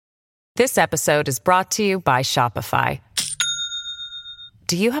This episode is brought to you by Shopify.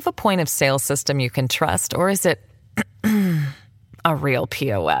 Do you have a point of sale system you can trust, or is it a real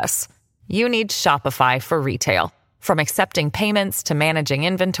POS? You need Shopify for retail. From accepting payments to managing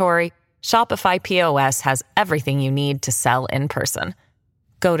inventory, Shopify POS has everything you need to sell in person.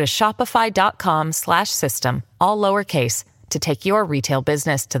 Go to shopify.com/system, all lowercase, to take your retail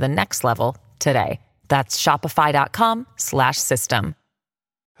business to the next level today. That's shopify.com/system.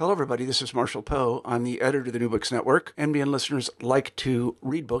 Hello, everybody. This is Marshall Poe. I'm the editor of the New Books Network. NBN listeners like to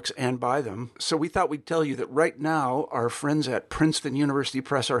read books and buy them. So we thought we'd tell you that right now, our friends at Princeton University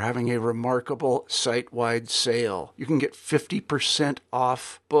Press are having a remarkable site-wide sale. You can get 50%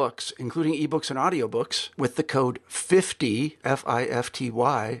 off books, including ebooks and audiobooks, with the code 50,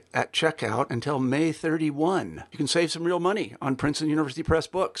 F-I-F-T-Y, at checkout until May 31. You can save some real money on Princeton University Press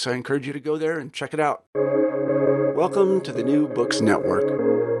books. I encourage you to go there and check it out. Welcome to the New Books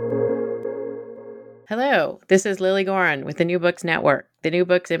Network. Hello, this is Lily Gorin with the New Books Network, the New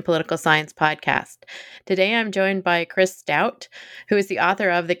Books in Political Science podcast. Today I'm joined by Chris Stout, who is the author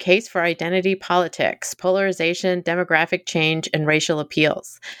of The Case for Identity Politics, Polarization, Demographic Change, and Racial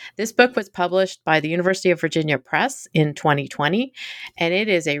Appeals. This book was published by the University of Virginia Press in 2020, and it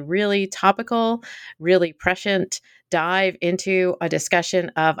is a really topical, really prescient dive into a discussion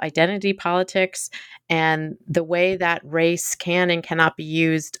of identity politics and the way that race can and cannot be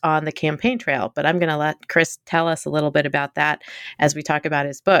used on the campaign trail. But I'm going to let Chris tell us a little bit about that as we talk about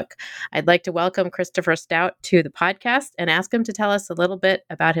his book. I'd like to welcome Christopher Stout to the podcast and ask him to tell us a little bit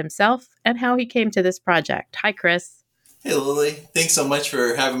about himself and how he came to this project. Hi, Chris. Hey, Lily. Thanks so much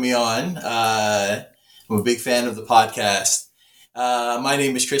for having me on. I'm a big fan of the podcast. My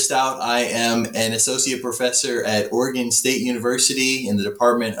name is Chris Stout. I am an associate professor at Oregon State University in the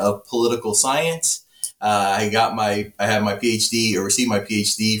Department of Political Science. I have my PhD, or received my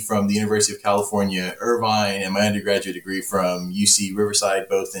PhD from the University of California, Irvine, and my undergraduate degree from UC Riverside,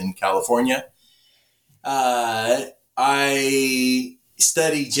 both in California. I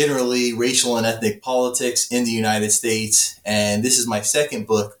study generally racial and ethnic politics in the United States, and this is my second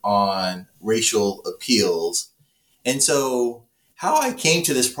book on racial appeals. And so how I came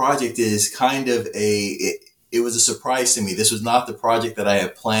to this project is kind of it was a surprise to me. This was not the project that I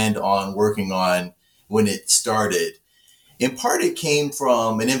had planned on working on when it started. In part, it came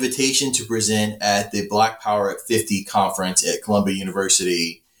from an invitation to present at the Black Power at 50 conference at Columbia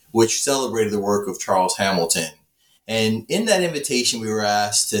University, which celebrated the work of Charles Hamilton. And in that invitation, we were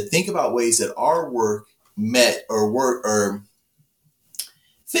asked to think about ways that our work met or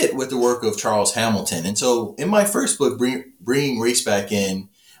fit with the work of Charles Hamilton. And so in my first book, Bringing Race Back In,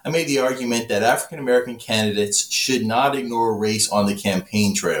 I made the argument that African-American candidates should not ignore race on the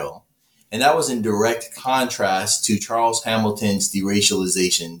campaign trail. And that was in direct contrast to Charles Hamilton's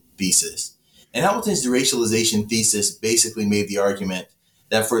deracialization thesis. And Hamilton's deracialization thesis basically made the argument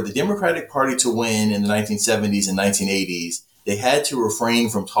that for the Democratic Party to win in the 1970s and 1980s, they had to refrain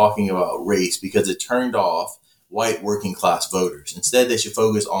from talking about race because it turned off white working class voters. Instead, they should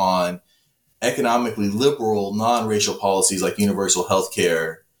focus on economically liberal, non-racial policies like universal health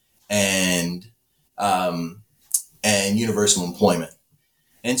care and universal employment.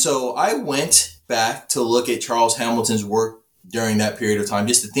 And so I went back to look at Charles Hamilton's work during that period of time,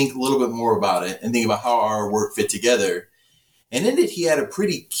 just to think a little bit more about it and think about how our work fit together. And in it, he had a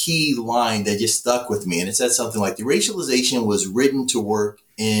pretty key line that just stuck with me. And it said something like, deracialization was written to work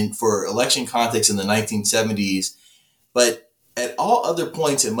for election context in the 1970s, but at all other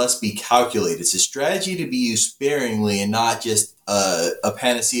points, it must be calculated. It's a strategy to be used sparingly and not just a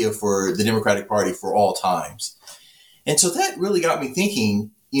panacea for the Democratic Party for all times. And so that really got me thinking,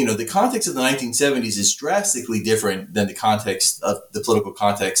 the context of the 1970s is drastically different than the context of the political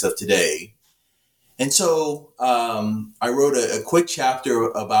context of today. And so I wrote a quick chapter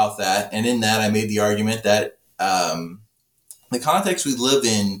about that. And in that, I made the argument that the context we live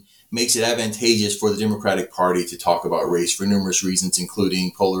in makes it advantageous for the Democratic Party to talk about race for numerous reasons,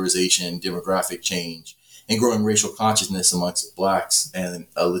 including polarization, demographic change, and growing racial consciousness amongst Blacks and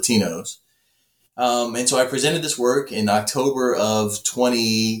Latinos. And so I presented this work in October of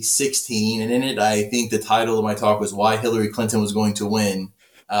 2016. And in it, I think the title of my talk was Why Hillary Clinton Was Going to Win.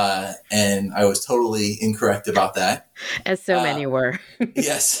 And I was totally incorrect about that. As so many were.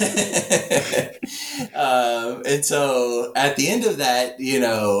 Yes. And so at the end of that,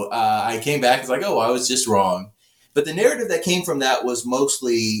 I came back and was like, oh, I was just wrong. But the narrative that came from that was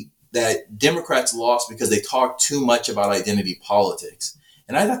mostly that Democrats lost because they talked too much about identity politics.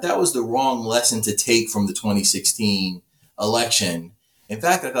 And I thought that was the wrong lesson to take from the 2016 election. In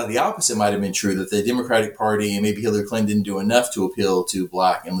fact, I thought the opposite might have been true, that the Democratic Party and maybe Hillary Clinton didn't do enough to appeal to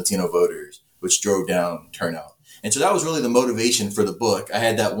Black and Latino voters, which drove down turnout. And so that was really the motivation for the book. I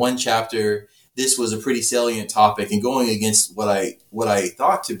had that one chapter. This was a pretty salient topic, and going against what I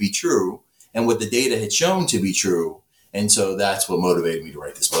thought to be true and what the data had shown to be true. And so that's what motivated me to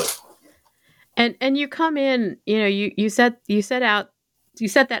write this book. And you come in, you set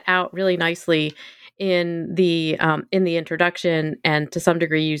that out really nicely in the introduction, and to some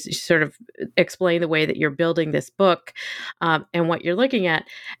degree you sort of explain the way that you're building this book and what you're looking at.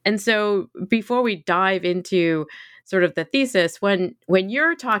 And so before we dive into sort of the thesis, when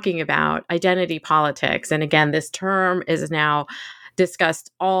you're talking about identity politics, and again, this term is now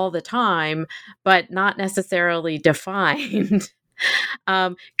discussed all the time, but not necessarily defined.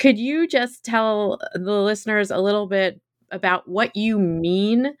 Could you just tell the listeners a little bit about what you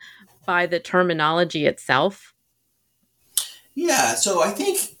mean by the terminology itself? Yeah, so I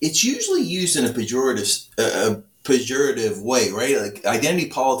think it's usually used in a pejorative way, right? Like, identity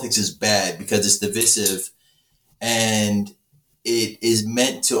politics is bad because it's divisive and it is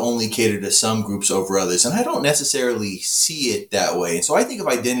meant to only cater to some groups over others. And I don't necessarily see it that way. And so I think of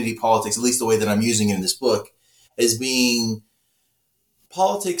identity politics, at least the way that I'm using it in this book, as being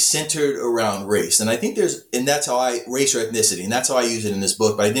politics centered around race. And I think that's how race or ethnicity, and that's how I use it in this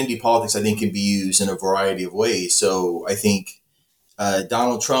book. But identity politics, I think, can be used in a variety of ways. So I think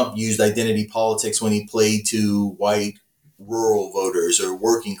Donald Trump used identity politics when he played to white rural voters or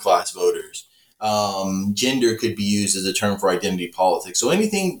working class voters. Gender could be used as a term for identity politics. So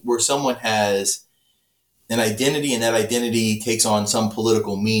anything where someone has an identity and that identity takes on some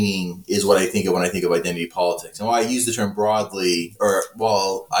political meaning is what I think of when I think of identity politics. And while I use the term broadly, or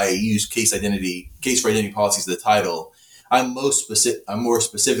while I use case for identity politics as the title, I'm more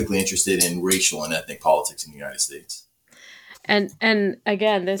specifically interested in racial and ethnic politics in the United States. And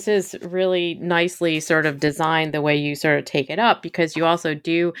again, this is really nicely sort of designed the way you sort of take it up, because you also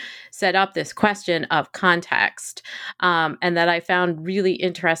do set up this question of context, and that I found really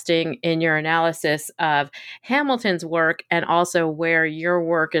interesting in your analysis of Hamilton's work, and also where your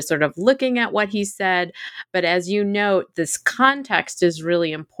work is sort of looking at what he said. But as you note, this context is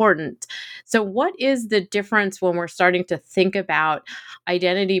really important. So what is the difference when we're starting to think about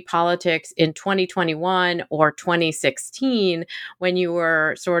identity politics in 2021 or 2016, when you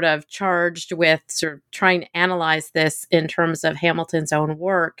were sort of charged with sort of trying to analyze this in terms of Hamilton's own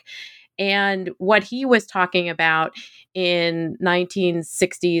work, and what he was talking about in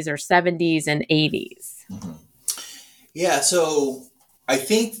 1960s or 70s and 80s? Mm-hmm. Yeah, so I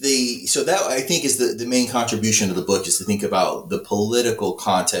think is the main contribution of the book, is to think about the political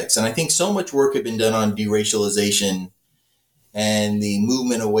context. And I think so much work had been done on deracialization and the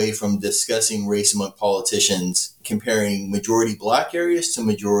movement away from discussing race among politicians, comparing majority Black areas to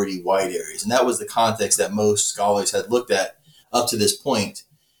majority white areas. And that was the context that most scholars had looked at up to this point.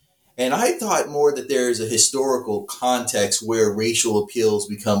 And I thought more that there's a historical context where racial appeals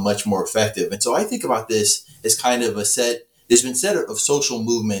become much more effective. And so I think about this as kind of there's been a set of social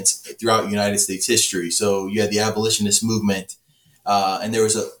movements throughout United States history. So you had the abolitionist movement, and there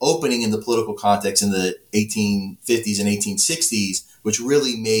was an opening in the political context in the 1850s and 1860s, which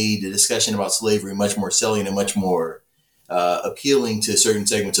really made the discussion about slavery much more salient and much more appealing to certain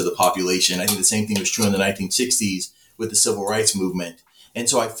segments of the population. I think the same thing was true in the 1960s with the civil rights movement. And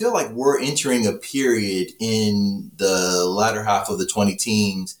so I feel like we're entering a period in the latter half of the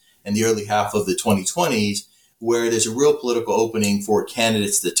 2010s and the early half of the 2020s where there's a real political opening for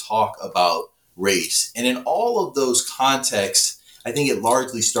candidates to talk about race. And in all of those contexts, I think it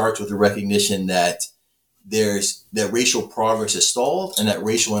largely starts with the recognition that racial progress has stalled and that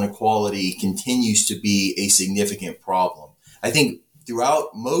racial inequality continues to be a significant problem. I think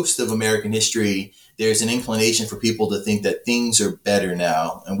throughout most of American history, there's an inclination for people to think that things are better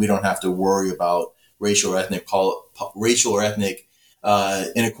now and we don't have to worry about racial or ethnic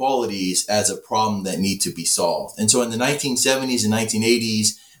inequalities as a problem that need to be solved. And so in the 1970s and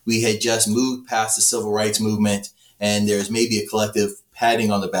 1980s, we had just moved past the civil rights movement, and there's maybe a collective patting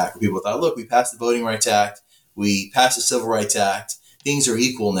on the back where people thought, look, we passed the Voting Rights Act, we passed the Civil Rights Act, things are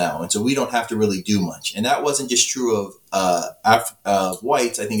equal now, and so we don't have to really do much. And that wasn't just true of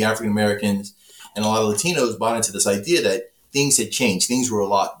whites. I think African Americans and a lot of Latinos bought into this idea that things had changed, things were a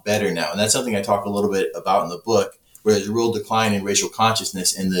lot better now. And that's something I talk a little bit about in the book, where there's a real decline in racial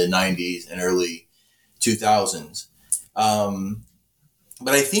consciousness in the 90s and early 2000s.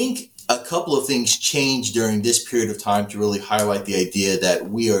 But I think a couple of things changed during this period of time to really highlight the idea that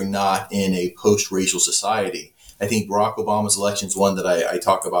we are not in a post-racial society. I think Barack Obama's election is one that I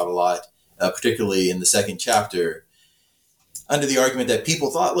talk about a lot, particularly in the second chapter. under the argument that people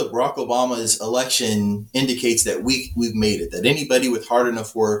thought, look, Barack Obama's election indicates that we've made it, that anybody with hard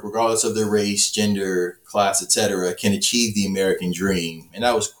enough work, regardless of their race, gender, class, etc., can achieve the American dream. And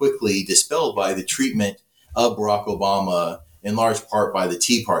that was quickly dispelled by the treatment of Barack Obama, in large part by the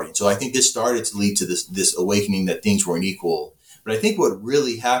Tea Party. So I think this started to lead to this awakening that things weren't equal. But I think what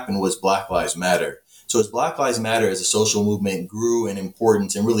really happened was Black Lives Matter. So as Black Lives Matter as a social movement grew in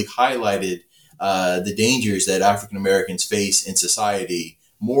importance and really highlighted the dangers that African Americans face in society,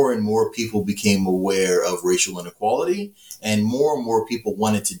 more and more people became aware of racial inequality, and more people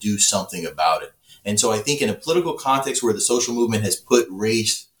wanted to do something about it. And so I think in a political context where the social movement has put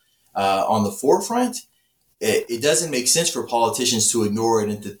race on the forefront, it doesn't make sense for politicians to ignore it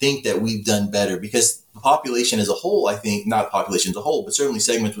and to think that we've done better, because the population as a whole, I think, not population as a whole, but certainly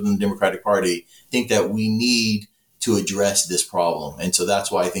segments within the Democratic Party think that we need to address this problem. And so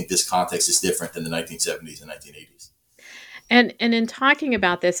that's why I think this context is different than the 1970s and 1980s. And in talking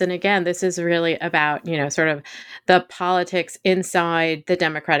about this, and again, this is really about, sort of the politics inside the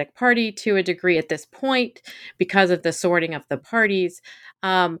Democratic Party to a degree at this point because of the sorting of the parties.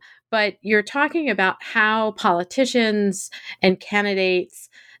 But you're talking about how politicians and candidates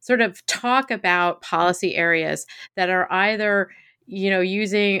sort of talk about policy areas that are either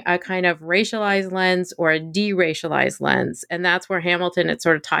using a kind of racialized lens or a de-racialized lens. And that's where Hamilton had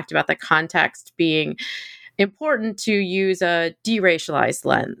sort of talked about the context being important to use a de-racialized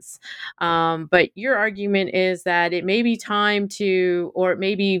lens. But your argument is that it may be time to, or it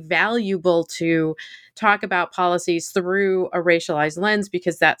may be valuable to talk about policies through a racialized lens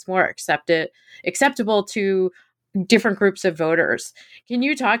because that's more acceptable to different groups of voters. Can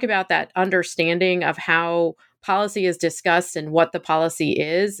you talk about that understanding of how policy is discussed and what the policy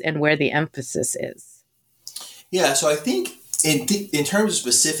is and where the emphasis is? Yeah, so I think in terms of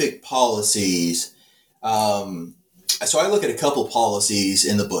specific policies, so I look at a couple policies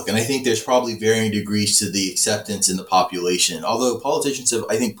in the book, and I think there's probably varying degrees to the acceptance in the population, although politicians have,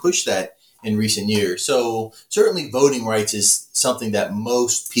 I think, pushed that in recent years. So certainly voting rights is something that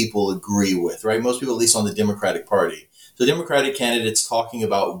most people agree with, right? Most people, at least on the Democratic Party. So Democratic candidates talking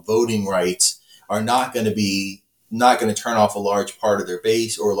about voting rights are not going to turn off a large part of their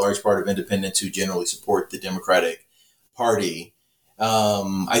base or a large part of independents who generally support the Democratic Party.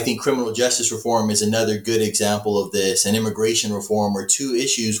 I think criminal justice reform is another good example of this, and immigration reform are two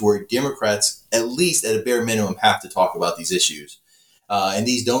issues where Democrats, at least at a bare minimum, have to talk about these issues. And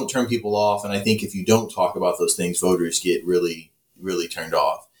these don't turn people off. And I think if you don't talk about those things, voters get really, really turned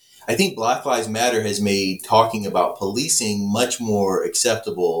off. I think Black Lives Matter has made talking about policing much more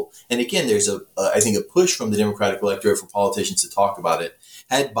acceptable. And again, there's I think a push from the Democratic electorate for politicians to talk about it.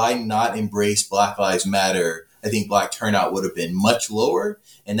 Had Biden not embraced Black Lives Matter, I think Black turnout would have been much lower.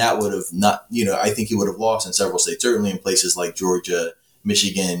 And that would have not, I think he would have lost in several states, certainly in places like Georgia,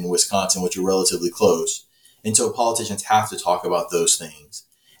 Michigan, Wisconsin, which are relatively close. And so politicians have to talk about those things.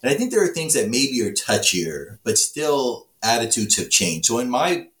 And I think there are things that maybe are touchier, but still attitudes have changed. So in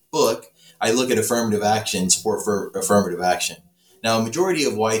my book, I look at affirmative action, support for affirmative action. Now, a majority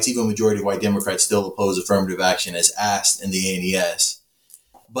of whites, even a majority of white Democrats, still oppose affirmative action as asked in the ANES.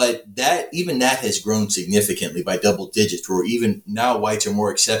 But even that has grown significantly by double digits, where even now whites are more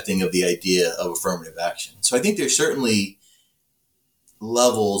accepting of the idea of affirmative action. So I think there's certainly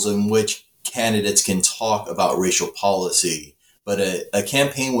levels in which candidates can talk about racial policy, but a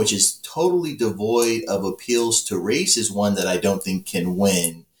campaign which is totally devoid of appeals to race is one that I don't think can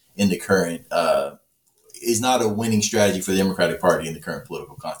win in the current, is not a winning strategy for the Democratic Party in the current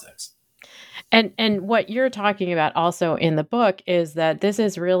political context. And what you're talking about also in the book is that this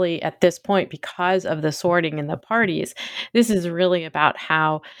is really, at this point, because of the sorting in the parties, this is really about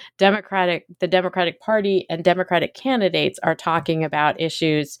how the Democratic Party and Democratic candidates are talking about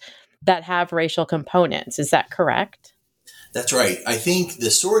issues that have racial components. Is that correct? That's right. I think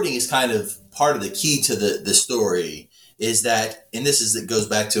the sorting is kind of part of the key to the story, is that, and it goes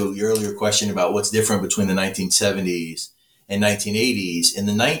back to your earlier question about what's different between the 1970s and 1980s. In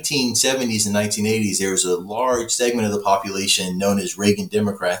the 1970s and 1980s, there was a large segment of the population known as Reagan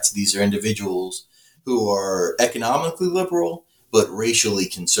Democrats. These are individuals who are economically liberal, but racially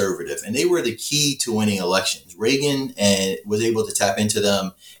conservative. And they were the key to winning elections. Reagan was able to tap into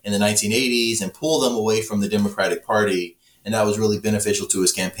them in the 1980s and pull them away from the Democratic Party. And that was really beneficial to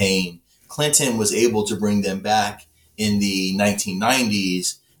his campaign. Clinton was able to bring them back in the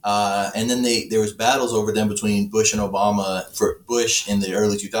 1990s. And then there was battles over them between Bush and Obama, for Bush in the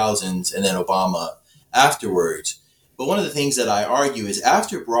early 2000s and then Obama afterwards. But one of the things that I argue is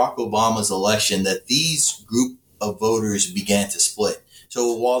after Barack Obama's election that these group of voters began to split.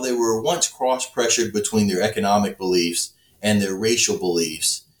 So while they were once cross-pressured between their economic beliefs and their racial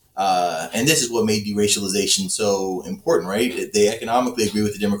beliefs. And this is what made deracialization so important, right? They economically agree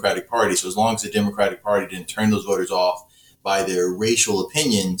with the Democratic Party. So as long as the Democratic Party didn't turn those voters off by their racial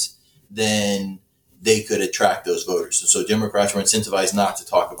opinions, then they could attract those voters. So Democrats were incentivized not to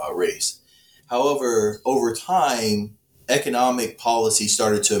talk about race. However, over time, economic policy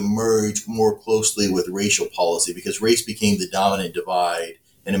started to merge more closely with racial policy because race became the dominant divide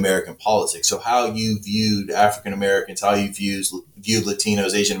in American politics. So how you viewed African Americans, how you viewed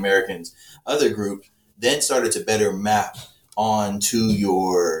Latinos, Asian Americans, other groups, then started to better map onto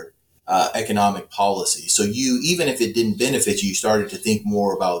your economic policy. So you, even if it didn't benefit you, you started to think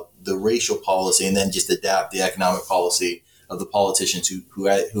more about the racial policy and then just adapt the economic policy of the politicians who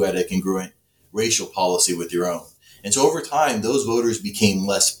had a congruent racial policy with your own. And so over time, those voters became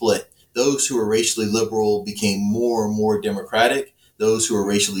less split. Those who were racially liberal became more and more Democratic. Those who were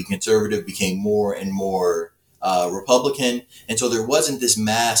racially conservative became more and more Republican. And so there wasn't this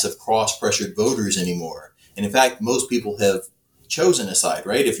mass of cross-pressured voters anymore. And in fact, most people have chosen a side,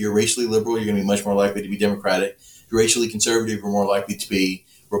 right? If you're racially liberal, you're going to be much more likely to be Democratic. If you're racially conservative, you're more likely to be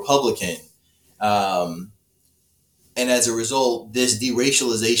Republican. And as a result, this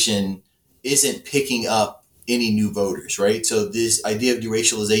deracialization isn't picking up any new voters, right? So this idea of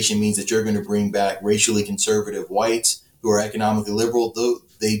deracialization means that you're going to bring back racially conservative whites who are economically liberal, though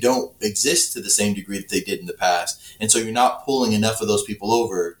they don't exist to the same degree that they did in the past. And so you're not pulling enough of those people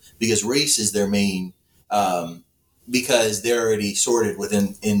over because race is their main, because they're already sorted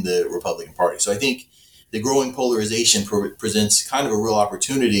in the Republican Party. So I think the growing polarization presents kind of a real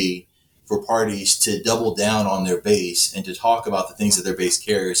opportunity for parties to double down on their base and to talk about the things that their base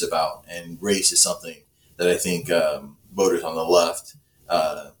cares about. And race is something that I think voters on the left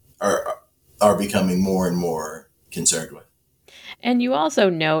are becoming more and more concerned with. And you also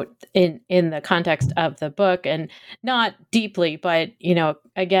note in the context of the book, and not deeply, but,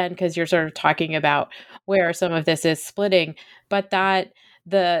 again, because you're sort of talking about where some of this is splitting, but that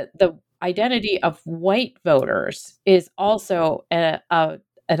the identity of white voters is also an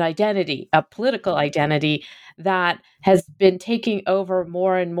identity, a political identity that has been taking over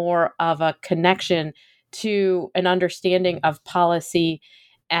more and more of a connection to an understanding of policy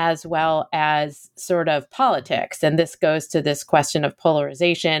as well as sort of politics. And this goes to this question of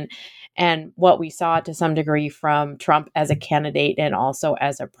polarization and what we saw to some degree from Trump as a candidate and also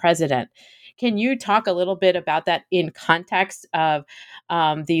as a president. Can you talk a little bit about that in context of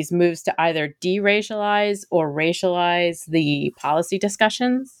these moves to either deracialize or racialize the policy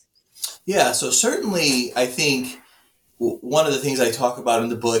discussions? Yeah, so certainly I think one of the things I talk about in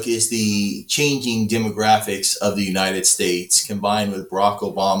the book is the changing demographics of the United States combined with Barack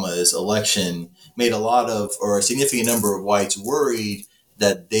Obama's election made a significant number of whites worried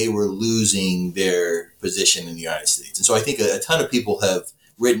that they were losing their position in the United States. And so I think a ton of people have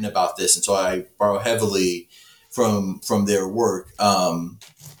written about this. And so I borrow heavily from their work.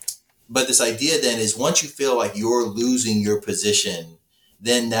 But this idea then is once you feel like you're losing your position,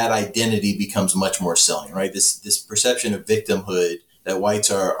 then that identity becomes much more salient, right? This perception of victimhood that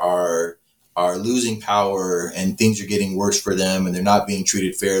whites are losing power and things are getting worse for them and they're not being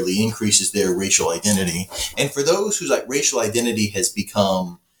treated fairly increases their racial identity. And for those whose racial identity has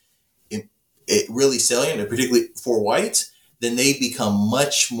become really salient, and particularly for whites, then they become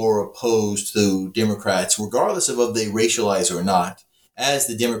much more opposed to Democrats, regardless of whether they racialize or not, as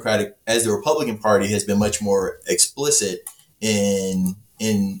the Republican Party has been much more explicit in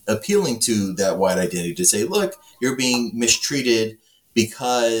appealing to that white identity to say, look, you're being mistreated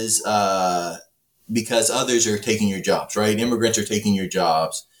because others are taking your jobs, right? Immigrants are taking your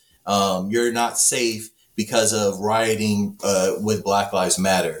jobs. You're not safe because of rioting with Black Lives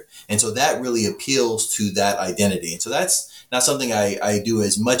Matter. And so that really appeals to that identity. And so that's not something I do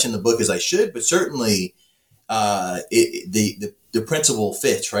as much in the book as I should, but certainly the principle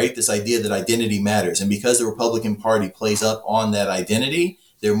fits, right? This idea that identity matters. And because the Republican Party plays up on that identity,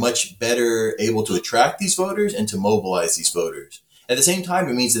 they're much better able to attract these voters and to mobilize these voters. At the same time,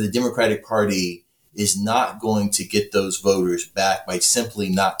 it means that the Democratic Party is not going to get those voters back by simply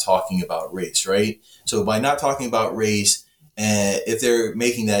not talking about race, right? So by not talking about race, if they're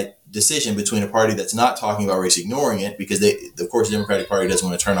making that decision between a party that's not talking about race, ignoring it, because of course, the Democratic Party doesn't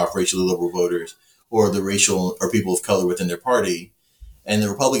want to turn off racially liberal voters or the racial or people of color within their party, and the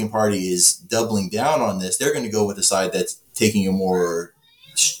Republican Party is doubling down on this, they're going to go with the side that's taking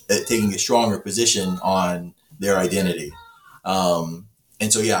a stronger position on their identity.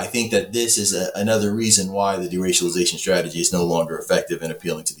 And so, yeah, I think that this is another reason why the deracialization strategy is no longer effective in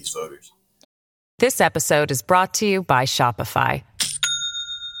appealing to these voters. This episode is brought to you by Shopify.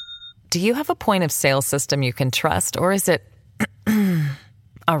 Do you have a point of sale system you can trust, or is it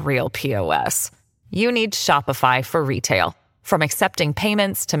a real POS. You need Shopify for retail. From accepting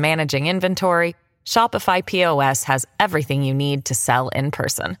payments to managing inventory, Shopify POS has everything you need to sell in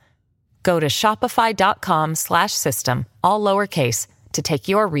person. Go to shopify.com/system, all lowercase, to take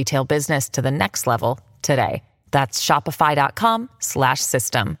your retail business to the next level today. That's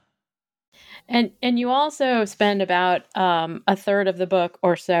shopify.com/system. And you also spend about a third of the book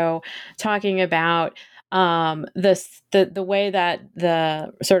or so talking about the way that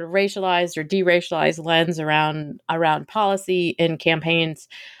the sort of racialized or deracialized lens around policy in campaigns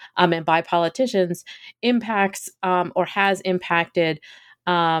and by politicians impacts or has impacted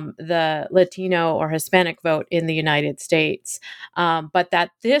the Latino or Hispanic vote in the United States, but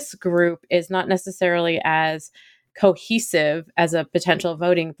that this group is not necessarily as cohesive as a potential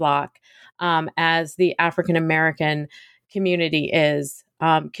voting bloc as the African American community is.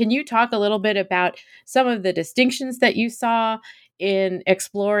 Can you talk a little bit about some of the distinctions that you saw in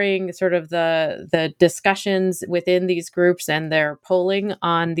exploring sort of the discussions within these groups and their polling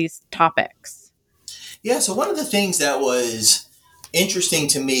on these topics? Yeah, so one of the things that was interesting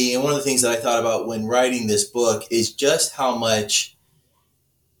to me, and one of the things that I thought about when writing this book, is just how much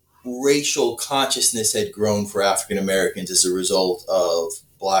racial consciousness had grown for African Americans as a result of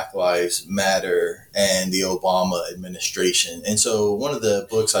Black Lives Matter and the Obama administration. And so one of the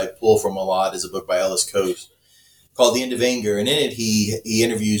books I pull from a lot is a book by Ellis Coase called The End of Anger. And in it, he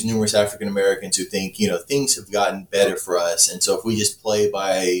interviews numerous African Americans who think, things have gotten better for us. And so if we just play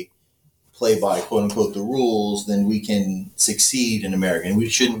by quote unquote the rules, then we can succeed in America. And we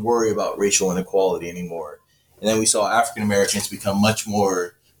shouldn't worry about racial inequality anymore. And then we saw African Americans become much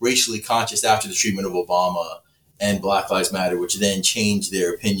more racially conscious after the treatment of Obama and Black Lives Matter, which then changed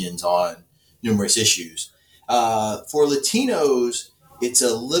their opinions on numerous issues. For Latinos, it's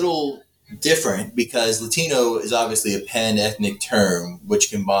a little different because Latino is obviously a pan-ethnic term,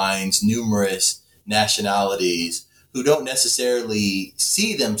 which combines numerous nationalities who don't necessarily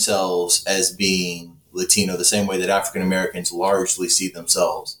see themselves as being Latino the same way that African Americans largely see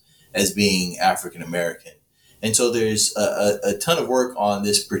themselves as being African American. And so there's a ton of work on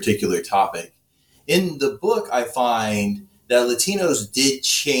this particular topic. In the book, I find that Latinos did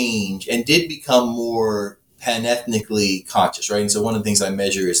change and did become more pan-ethnically conscious, right? And so one of the things I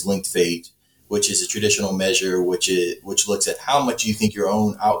measure is linked fate, which is a traditional measure which looks at how much you think your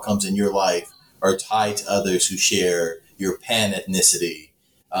own outcomes in your life are tied to others who share your pan-ethnicity.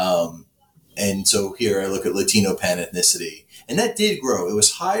 And so here I look at Latino pan-ethnicity. And that did grow. It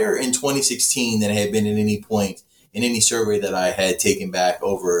was higher in 2016 than it had been at any point in any survey that I had taken back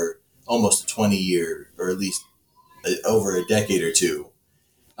over almost a 20-year, or at least over a decade or two.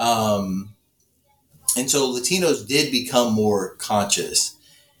 And so Latinos did become more conscious.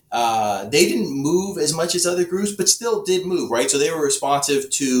 They didn't move as much as other groups, but still did move, right? So they were responsive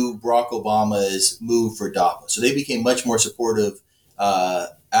to Barack Obama's move for DAPA. So they became much more supportive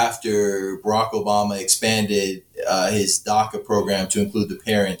after Barack Obama expanded his DACA program to include the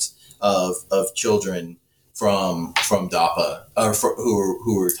parents of children from DAPA, or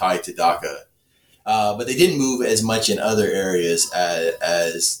who were tied to DACA. But they didn't move as much in other areas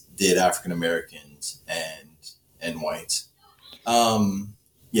as did African Americans and whites.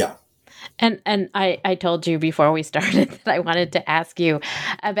 Yeah. And I told you before we started that I wanted to ask you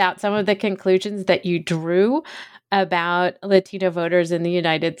about some of the conclusions that you drew about Latino voters in the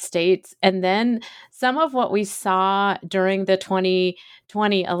United States, and then some of what we saw during the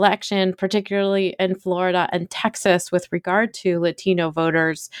 2020 election, particularly in Florida and Texas, with regard to Latino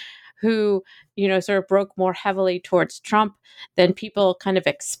voters who, sort of broke more heavily towards Trump than people kind of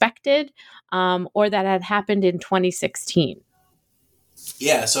expected, or that had happened in 2016.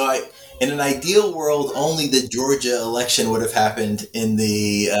 Yeah, so in an ideal world, only the Georgia election would have happened in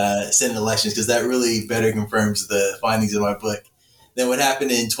the Senate elections, because that really better confirms the findings of my book than what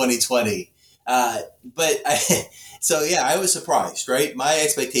happened in 2020. I was surprised, right? My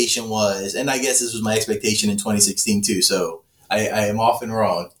expectation was, and I guess this was my expectation in 2016 too, so I am often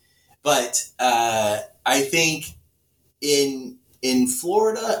wrong. But I think in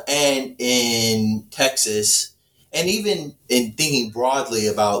Florida and in Texas, and even in thinking broadly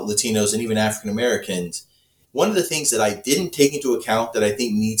about Latinos and even African Americans, one of the things that I didn't take into account that I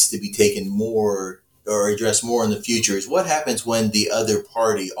think needs to be taken more or addressed more in the future is what happens when the other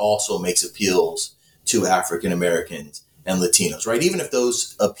party also makes appeals to African Americans and Latinos, right? Even if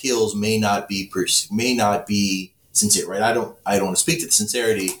those appeals may not be sincere, right? I don't want to speak to the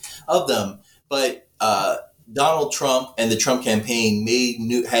sincerity of them, but Donald Trump and the Trump campaign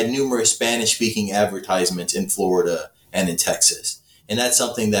had numerous Spanish-speaking advertisements in Florida and in Texas. And that's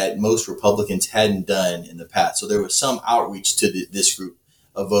something that most Republicans hadn't done in the past. So there was some outreach to this group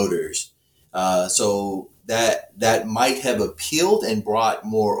of voters. So that might have appealed and brought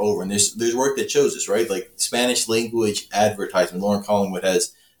more over. And there's work that shows this, right? Like Spanish language advertisement. Lauren Collingwood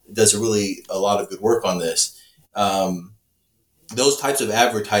does a lot of good work on this. Those types of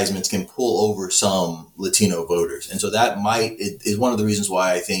advertisements can pull over some Latino voters. And so that is one of the reasons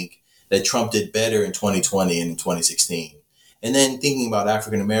why I think that Trump did better in 2020 and in 2016. And then thinking about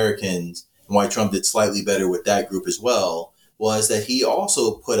African Americans and why Trump did slightly better with that group as well was that he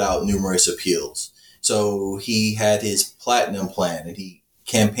also put out numerous appeals. So he had his platinum plan and he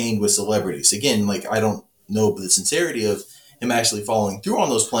campaigned with celebrities. Again, like I don't know the sincerity of him actually following through on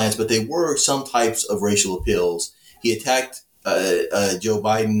those plans, but they were some types of racial appeals. He attacked Joe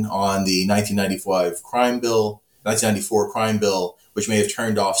Biden on the 1994 crime bill, which may have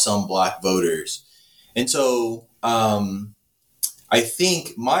turned off some black voters. And so I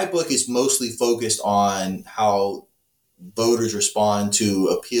think my book is mostly focused on how voters respond to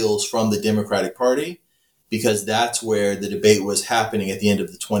appeals from the Democratic Party, because that's where the debate was happening at the end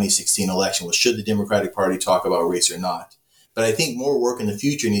of the 2016 election, was should the Democratic Party talk about race or not? But I think more work in the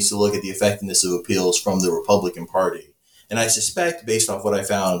future needs to look at the effectiveness of appeals from the Republican Party. And I suspect, based off what I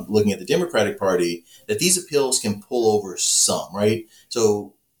found looking at the Democratic Party, that these appeals can pull over some, right?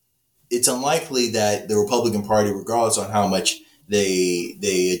 So it's unlikely that the Republican Party, regardless on how much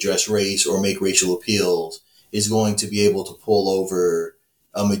they address race or make racial appeals, is going to be able to pull over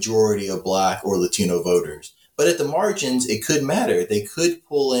a majority of black or Latino voters. But at the margins, it could matter. They could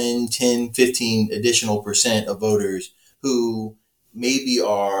pull in 10, 15 additional % of voters who maybe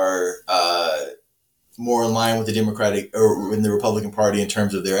are more in line with the Democratic or in the Republican Party in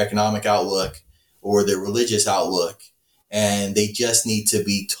terms of their economic outlook or their religious outlook. And they just need to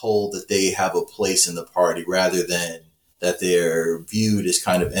be told that they have a place in the party rather than that they're viewed as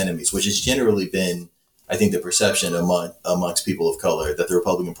kind of enemies, which has generally been, I think, the perception amongst people of color, that the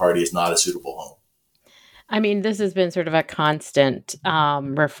Republican Party is not a suitable home. I mean, this has been sort of a constant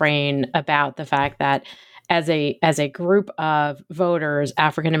refrain about the fact that as a group of voters,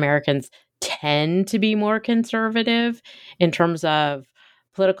 African Americans tend to be more conservative in terms of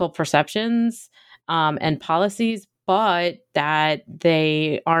political perceptions and policies, but that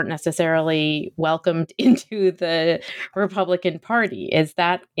they aren't necessarily welcomed into the Republican Party. Is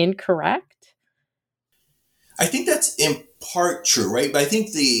that incorrect? I think that's in part true, right? But I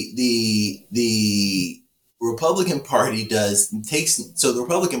think the Republican Party so the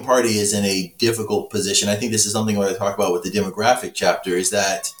Republican Party is in a difficult position. I think this is something that I talk about with the demographic chapter, is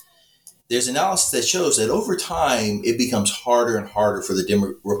that there's analysis that shows that over time, it becomes harder and harder for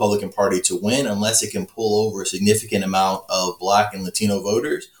the Republican Party to win unless it can pull over a significant amount of black and Latino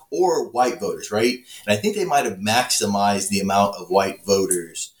voters or white voters, right? And I think they might have maximized the amount of white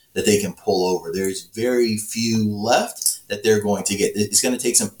voters that they can pull over. There's very few left that they're going to get. It's going to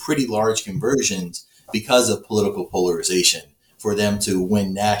take some pretty large conversions because of political polarization for them to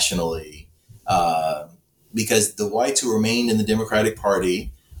win nationally, because the whites who remained in the Democratic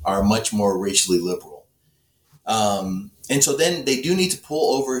Party are much more racially liberal. And so then they do need to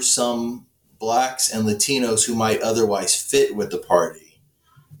pull over some blacks and Latinos who might otherwise fit with the party,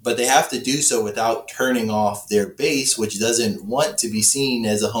 but they have to do so without turning off their base, which doesn't want to be seen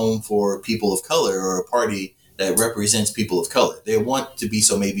as a home for people of color or a party that represents people of color. They want to be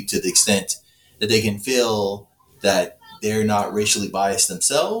so maybe to the extent that they can feel that they're not racially biased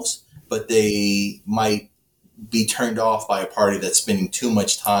themselves, but they might be turned off by a party that's spending too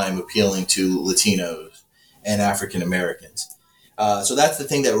much time appealing to Latinos and African Americans. So that's the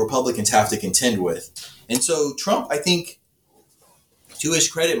thing that Republicans have to contend with. And so Trump, I think, to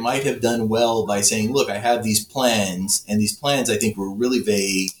his credit, might have done well by saying, look, I have these plans, and these plans I think were really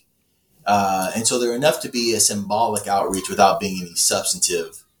vague. And so they're enough to be a symbolic outreach without being any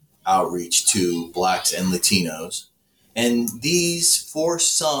substantive outreach to blacks and Latinos. And these, for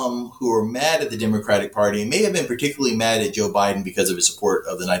some who are mad at the Democratic Party, and may have been particularly mad at Joe Biden because of his support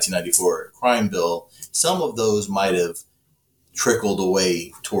of the 1994 crime bill, some of those might have trickled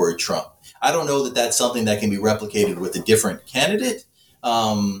away toward Trump. I don't know that that's something that can be replicated with a different candidate.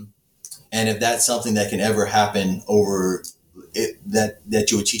 And if that's something that can ever happen over it,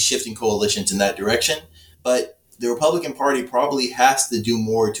 that you achieve shifting coalitions in that direction. But the Republican Party probably has to do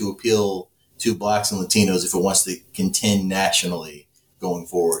more to appeal to blacks and Latinos if it wants to contend nationally going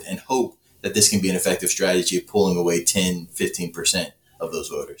forward, and hope that this can be an effective strategy of pulling away 10, 15% of those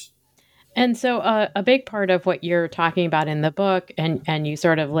voters. And so a big part of what you're talking about in the book, and you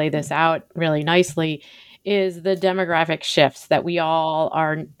sort of lay this out really nicely, is the demographic shifts that we all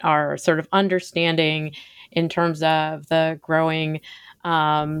are sort of understanding in terms of the growing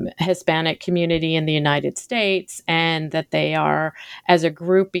Hispanic community in the United States, and that they are, as a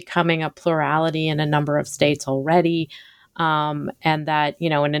group, becoming a plurality in a number of states already. And that,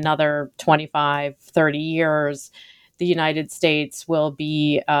 in another 25, 30 years, the United States will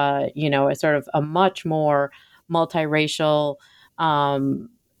be, a sort of a much more multiracial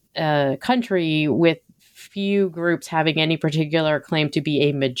country with few groups having any particular claim to be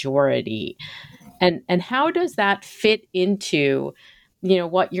a majority. And how does that fit into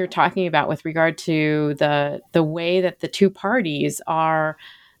what you're talking about with regard to the way that the two parties are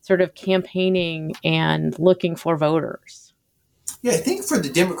sort of campaigning and looking for voters? Yeah, I think for the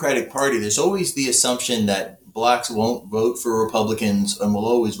Democratic Party, there's always the assumption that blacks won't vote for Republicans and will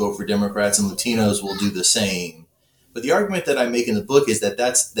always vote for Democrats, and Latinos will do the same. But the argument that I make in the book is that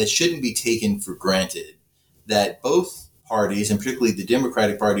that shouldn't be taken for granted. That both parties, and particularly the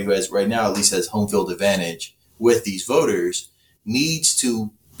Democratic Party, who has right now at least has home field advantage with these voters, needs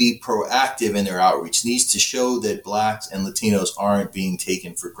to be proactive in their outreach, needs to show that blacks and Latinos aren't being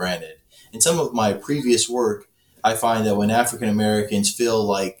taken for granted. In some of my previous work, I find that when African Americans feel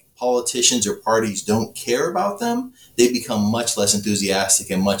like politicians or parties don't care about them, they become much less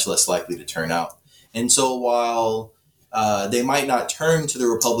enthusiastic and much less likely to turn out. And so while they might not turn to the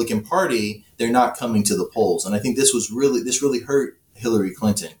Republican Party, they're not coming to the polls. And I think this really hurt Hillary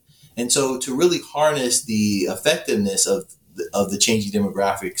Clinton. And so to really harness the effectiveness of the changing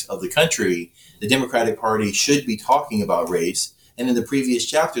demographics of the country, the Democratic Party should be talking about race. And in the previous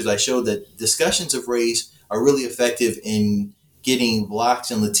chapters, I showed that discussions of race are really effective in getting blacks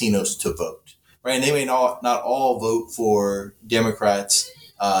and Latinos to vote, right? And they may not all vote for Democrats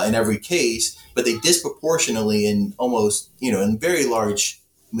in every case, but they disproportionately and almost, in very large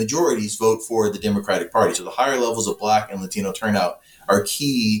majorities vote for the Democratic Party. So the higher levels of black and Latino turnout are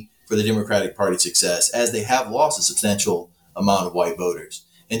key for the Democratic Party success, as they have lost a substantial amount of white voters.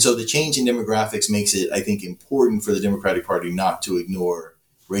 And so the change in demographics makes it, I think, important for the Democratic Party not to ignore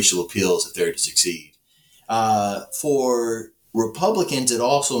racial appeals if they're to succeed. For Republicans, it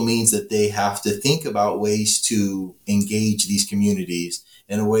also means that they have to think about ways to engage these communities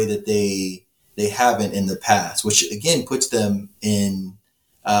in a way that they haven't in the past, which again puts them in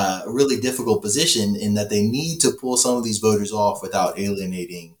a really difficult position in that they need to pull some of these voters off without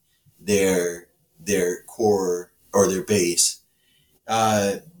alienating their core or their base.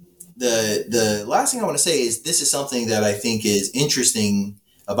 The last thing I want to say is this is something that I think is interesting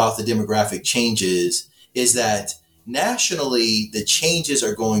about the demographic changes, is that nationally, the changes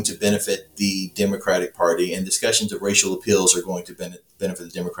are going to benefit the Democratic Party, and discussions of racial appeals are going to benefit the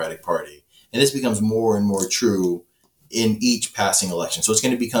Democratic Party. And this becomes more and more true in each passing election. So it's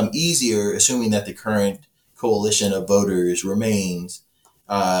going to become easier, assuming that the current coalition of voters remains,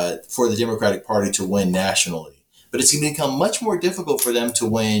 for the Democratic Party to win nationally. But it's going to become much more difficult for them to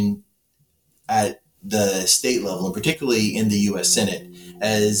win at the state level, and particularly in the U.S. Senate,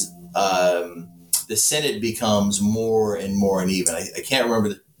 as the Senate becomes more and more uneven. I can't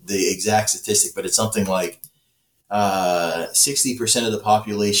remember the exact statistic, but it's something like 60% of the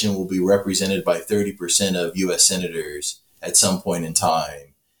population will be represented by 30% of U.S. senators at some point in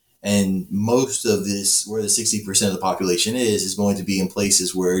time. And most of this, where the 60% of the population is going to be in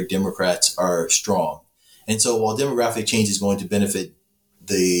places where Democrats are strong. And so while demographic change is going to benefit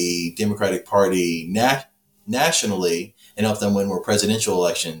the Democratic Party nationally and help them win more presidential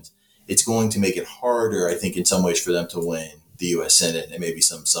elections, it's going to make it harder, I think, in some ways for them to win the U.S. Senate and maybe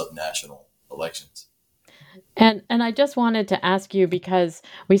some subnational elections. And I just wanted to ask you, because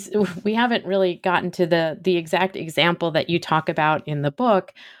we haven't really gotten to the exact example that you talk about in the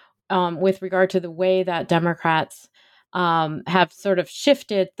book, with regard to the way that Democrats have sort of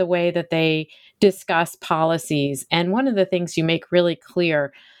shifted the way that they discuss policies. And one of the things you make really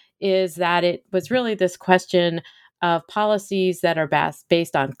clear is that it was really this question of policies that are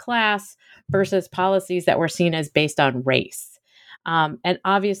based on class versus policies that were seen as based on race. And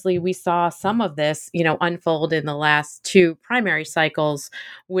obviously, we saw some of this, unfold in the last two primary cycles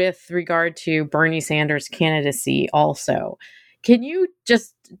with regard to Bernie Sanders' candidacy also. Can you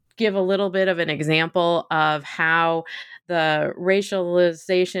just give a little bit of an example of how the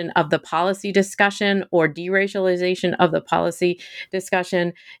racialization of the policy discussion or deracialization of the policy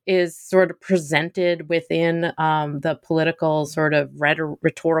discussion is sort of presented within the political sort of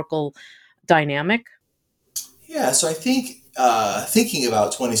rhetorical dynamic? Yeah, so I think thinking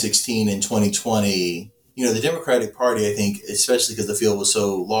about 2016 and 2020, the Democratic Party, I think, especially because the field was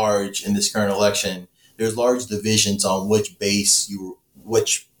so large in this current election, there's large divisions on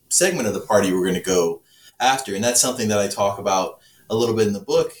which segment of the party you were going to go after. And that's something that I talk about a little bit in the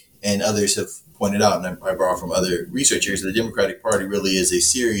book, and others have pointed out, and I borrow from other researchers. The Democratic Party really is a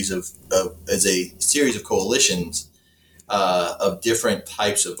series of coalitions of different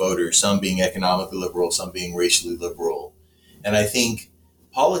types of voters, some being economically liberal, some being racially liberal. And I think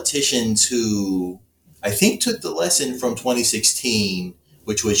politicians who I think took the lesson from 2016,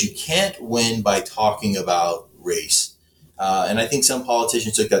 which was you can't win by talking about race. And I think some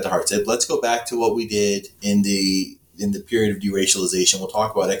politicians took that to heart, said, let's go back to what we did in the period of deracialization. We'll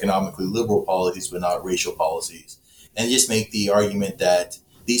talk about economically liberal policies, but not racial policies. And just make the argument that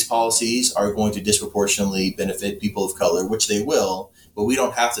these policies are going to disproportionately benefit people of color, which they will, but we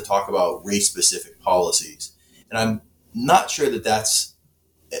don't have to talk about race-specific policies. And I'm not sure that that's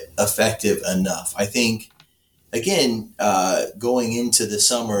effective enough. I think, again, going into the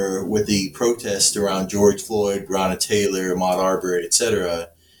summer with the protests around George Floyd, Breonna Taylor, Ahmaud Arbery, et cetera,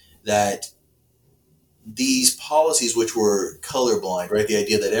 that these policies, which were colorblind, right, the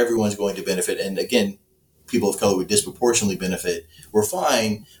idea that everyone's going to benefit, and again, people of color would disproportionately benefit, were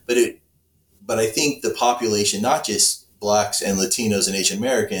fine, but I think the population, not just Blacks and Latinos and Asian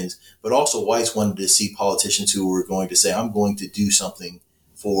Americans, but also whites, wanted to see politicians who were going to say, I'm going to do something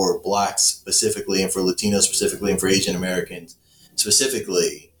for Blacks specifically, and for Latinos specifically, and for Asian Americans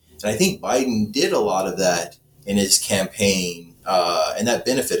specifically. And I think Biden did a lot of that in his campaign, and that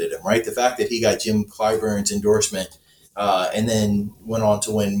benefited him, right? The fact that he got Jim Clyburn's endorsement and then went on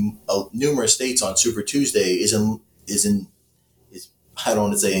to win numerous states on Super Tuesday is I don't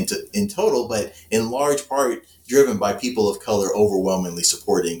want to say in total, but in large part driven by people of color overwhelmingly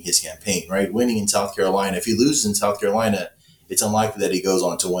supporting his campaign, right? Winning in South Carolina. If he loses in South Carolina, it's unlikely that he goes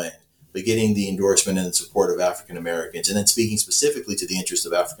on to win. But getting the endorsement and the support of African Americans, and then speaking specifically to the interests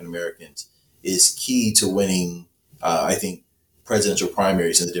of African Americans, is key to winning, I think, presidential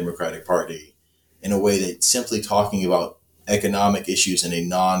primaries in the Democratic Party in a way that simply talking about economic issues in a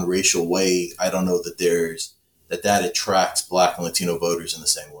non-racial way, I don't know that that attracts Black and Latino voters in the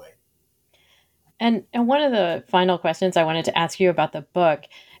same way. And one of the final questions I wanted to ask you about the book,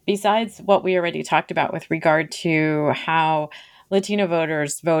 besides what we already talked about with regard to how Latino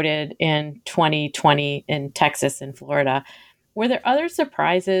voters voted in 2020 in Texas and Florida, were there other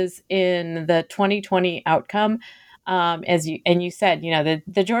surprises in the 2020 outcome? As you said,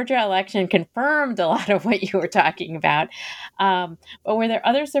 the Georgia election confirmed a lot of what you were talking about. But were there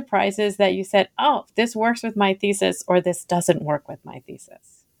other surprises that you said, oh, this works with my thesis, or this doesn't work with my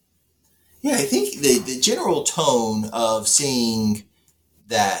thesis? Yeah, I think the general tone of seeing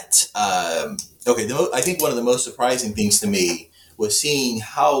that, I think one of the most surprising things to me was seeing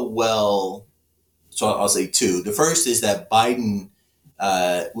how well, so I'll say two. The first is that Biden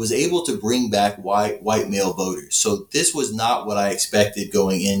was able to bring back white male voters. So this was not what I expected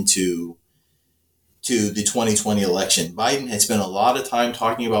going into the 2020 election. Biden had spent a lot of time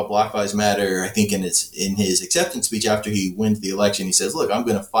talking about Black Lives Matter. I think in his acceptance speech after he wins the election, he says, look, I'm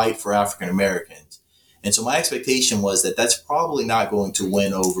going to fight for African Americans. And so my expectation was that that's probably not going to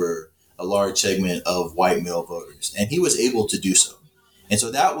win over a large segment of white male voters. And he was able to do so. And so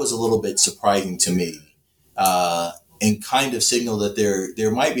that was a little bit surprising to me. And kind of signal that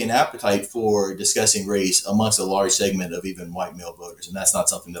there might be an appetite for discussing race amongst a large segment of even white male voters. And that's not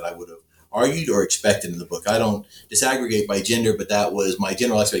something that I would have argued or expected in the book. I don't disaggregate by gender, but that was my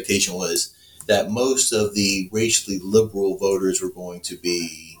general expectation, was that most of the racially liberal voters were going to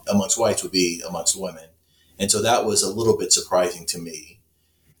be amongst whites, would be amongst women. And so that was a little bit surprising to me.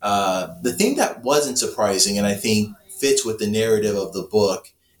 The thing that wasn't surprising, and I think fits with the narrative of the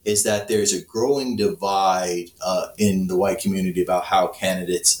book, is that there's a growing divide in the white community about how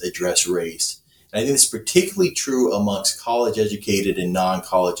candidates address race. And I think it's particularly true amongst college-educated and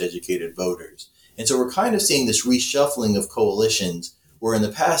non-college educated voters. And so we're kind of seeing this reshuffling of coalitions where in the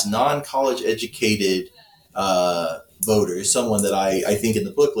past, non-college educated voters, someone that I think in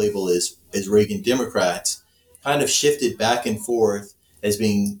the book label is Reagan Democrats, kind of shifted back and forth as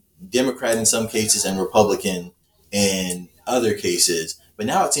being Democrat in some cases and Republican in other cases. But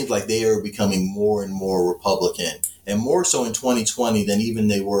now it seems like they are becoming more and more Republican, and more so in 2020 than even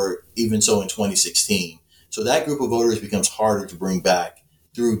they were even so in 2016. So that group of voters becomes harder to bring back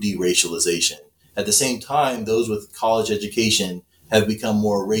through deracialization. At the same time, those with college education have become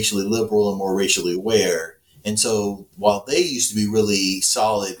more racially liberal and more racially aware. And so while they used to be really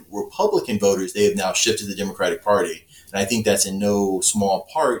solid Republican voters, they have now shifted to the Democratic Party. And I think that's in no small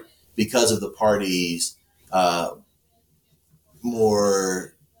part because of the party's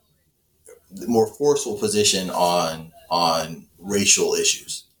more forceful position on racial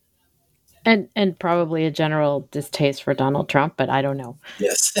issues. And probably a general distaste for Donald Trump, but I don't know.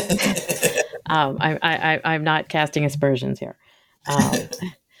 Yes. I'm not casting aspersions here.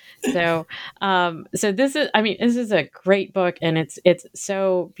 Um, so this is, I mean, this is a great book, and it's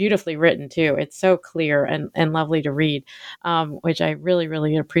so beautifully written too. It's so clear and lovely to read, which I really,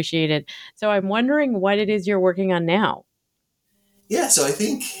 really appreciated. So I'm wondering what it is you're working on now. Yeah, so I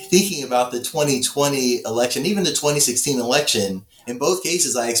think thinking about the 2020 election, even the 2016 election, in both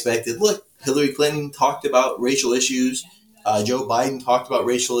cases, I expected, look, Hillary Clinton talked about racial issues. Joe Biden talked about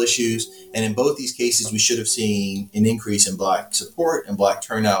racial issues. And in both these cases, we should have seen an increase in Black support and Black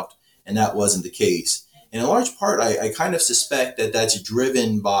turnout. And that wasn't the case. And in large part, I kind of suspect that that's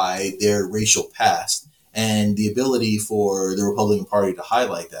driven by their racial past and the ability for the Republican Party to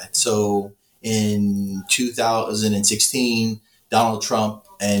highlight that. So in 2016, Donald Trump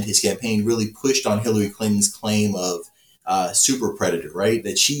and his campaign really pushed on Hillary Clinton's claim of super predator, right?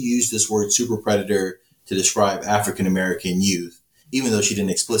 That she used this word super predator to describe African American youth, even though she didn't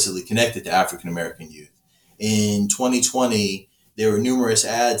explicitly connect it to African American youth. In 2020, there were numerous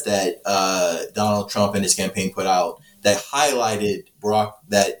ads that Donald Trump and his campaign put out that highlighted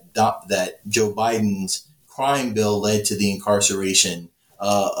that Joe Biden's crime bill led to the incarceration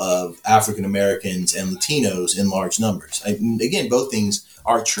of African Americans and Latinos in large numbers. Again, both things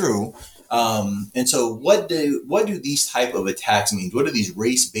are true. And so what do these type of attacks mean? What do these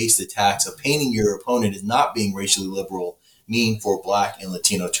race-based attacks of painting your opponent as not being racially liberal mean for Black and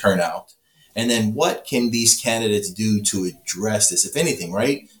Latino turnout? And then what can these candidates do to address this, if anything,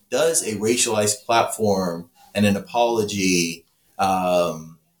 right? Does a racialized platform and an apology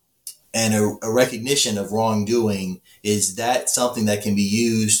and a recognition of wrongdoing, is that something that can be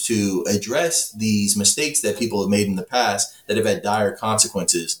used to address these mistakes that people have made in the past that have had dire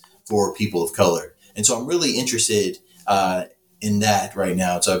consequences for people of color? And so I'm really interested in that right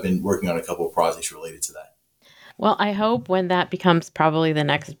now. So I've been working on a couple of projects related to that. Well, I hope when that becomes probably the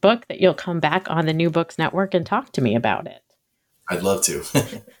next book that you'll come back on the New Books Network and talk to me about it. I'd love to.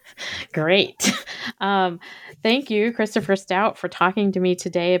 Great. Thank you, Christopher Stout, for talking to me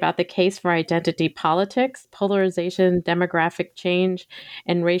today about the case for identity politics, polarization, demographic change,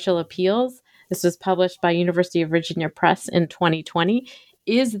 and racial appeals. This was published by University of Virginia Press in 2020.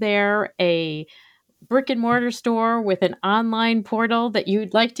 Is there a brick and mortar store with an online portal that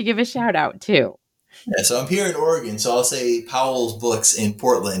you'd like to give a shout out to? Yeah, so I'm here in Oregon, so I'll say Powell's Books in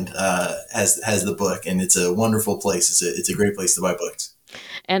Portland has the book, and it's a wonderful place. It's a great place to buy books.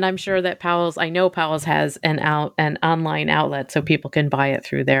 And I'm sure that I know Powell's has an online outlet, so people can buy it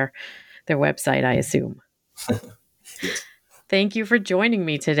through their website, I assume. Yes. Thank you for joining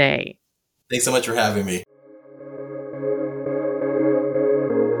me today. Thanks so much for having me.